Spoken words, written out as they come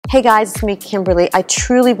Hey guys, it's me, Kimberly. I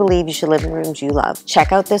truly believe you should live in rooms you love.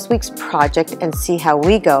 Check out this week's project and see how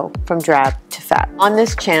we go from drab to fat. On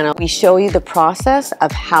this channel, we show you the process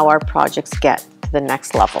of how our projects get to the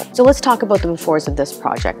next level. So let's talk about the befores of this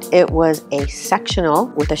project. It was a sectional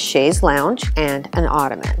with a chaise lounge and an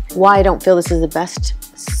ottoman. Why I don't feel this is the best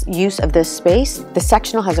use of this space: the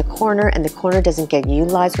sectional has a corner and the corner doesn't get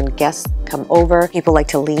utilized when guests come over. People like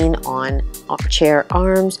to lean on chair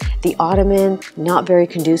arms. The ottoman, not very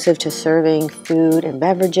conducive to serving food and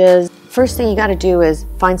beverages. First thing you got to do is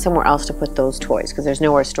find somewhere else to put those toys because there's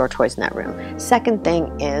nowhere to store toys in that room. Second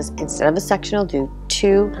thing is, instead of a sectional, do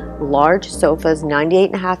two large sofas,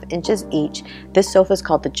 98.5 inches each. This sofa is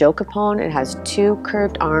called the Capone. It has two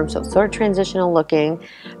curved arms, so it's sort of transitional looking.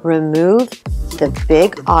 Remove the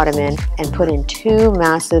big ottoman and put in two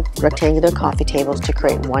massive rectangular coffee tables to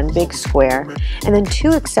create one big square, and then two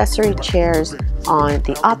accessory chairs on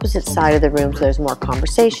the opposite side of the room so there's more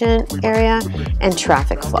conversation area and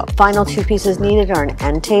traffic flow. Final two pieces needed are an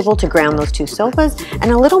end table to ground those two sofas and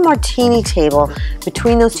a little martini table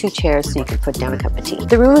between those two chairs so you can put down a cup of tea.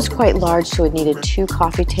 The room is quite large, so it needed two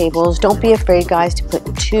coffee tables. Don't be afraid, guys, to put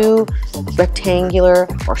two rectangular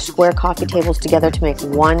or square coffee tables together to make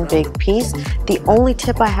one big piece. The only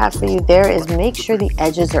tip I have for you there is make sure the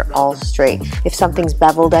edges are all straight. If something's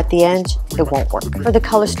beveled at the edge, it won't work. For the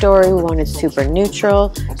color story, we wanted super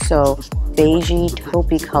neutral, so beigey,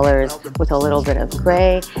 taupey colors with a little bit of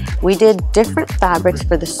gray. We did different fabrics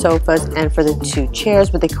for the sofas and for the two chairs,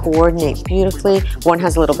 but they coordinate beautifully. One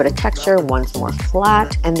has a little bit of texture, one's more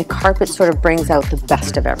flat, and the carpet sort of brings out the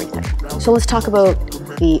best of everything. So let's talk about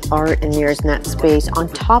the art and mirrors in that space. On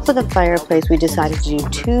top of the fireplace, we decided to do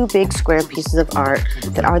two big square pieces of art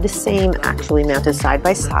that are the same, actually mounted side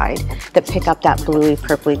by side, that pick up that bluey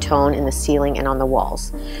purpley tone in the ceiling and on the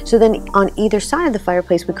walls. So then on either side of the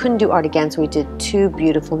fireplace, we couldn't do art again, so we did two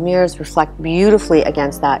beautiful mirrors reflect beautifully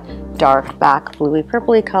against that dark back bluey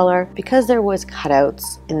purpley color. Because there was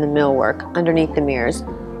cutouts in the millwork underneath the mirrors,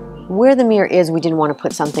 where the mirror is, we didn't want to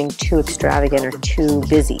put something too extravagant or too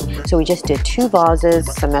busy. So we just did two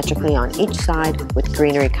vases symmetrically on each side with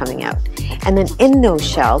greenery coming out. And then in those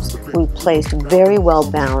shelves, we placed very well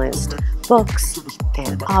balanced books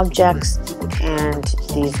and objects and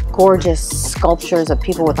these gorgeous sculptures of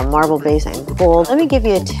people with a marble base and gold. Let me give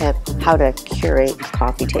you a tip how to curate a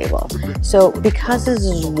coffee table. So because this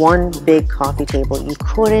is one big coffee table, you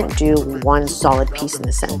couldn't do one solid piece in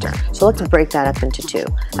the center. So let's break that up into two.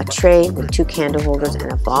 A tray with two candle holders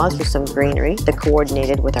and a vase with some greenery that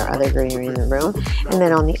coordinated with our other greenery in the room. And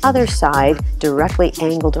then on the other side, directly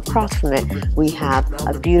angled across from it, we have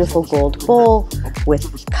a beautiful gold bowl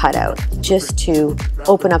with cutout, just to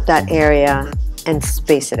open up that area and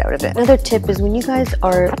space it out a bit. Another tip is when you guys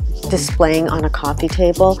are displaying on a coffee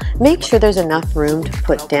table, make sure there's enough room to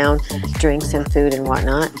put down drinks and food and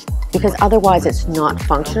whatnot, because otherwise it's not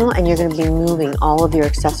functional and you're going to be moving all of your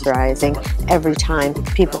accessorizing every time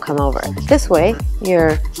people come over. This way,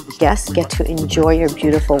 your guests get to enjoy your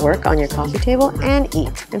beautiful work on your coffee table and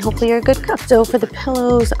eat, and hopefully you're a good cook. So for the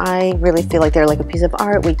pillows, I really feel like they're like a piece of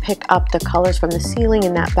art. We pick up the colors from the ceiling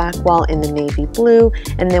in that back wall in the navy blue,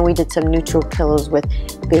 and then we did some neutral pillows with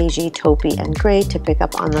beigey, taupey, and gray to pick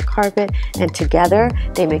up on the carpet, and together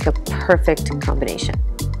they make a perfect combination.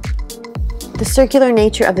 The circular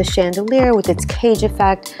nature of the chandelier with its cage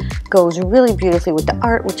effect goes really beautifully with the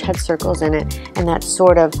art, which had circles in it, and that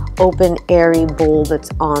sort of open, airy bowl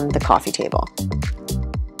that's on the coffee table.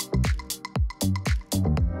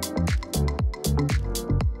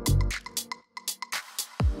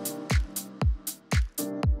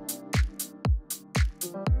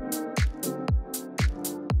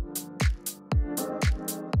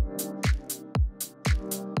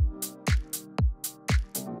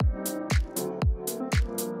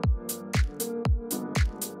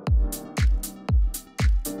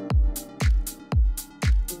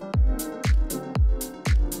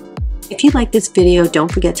 If you like this video,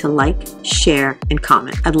 don't forget to like, share, and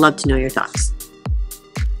comment. I'd love to know your thoughts.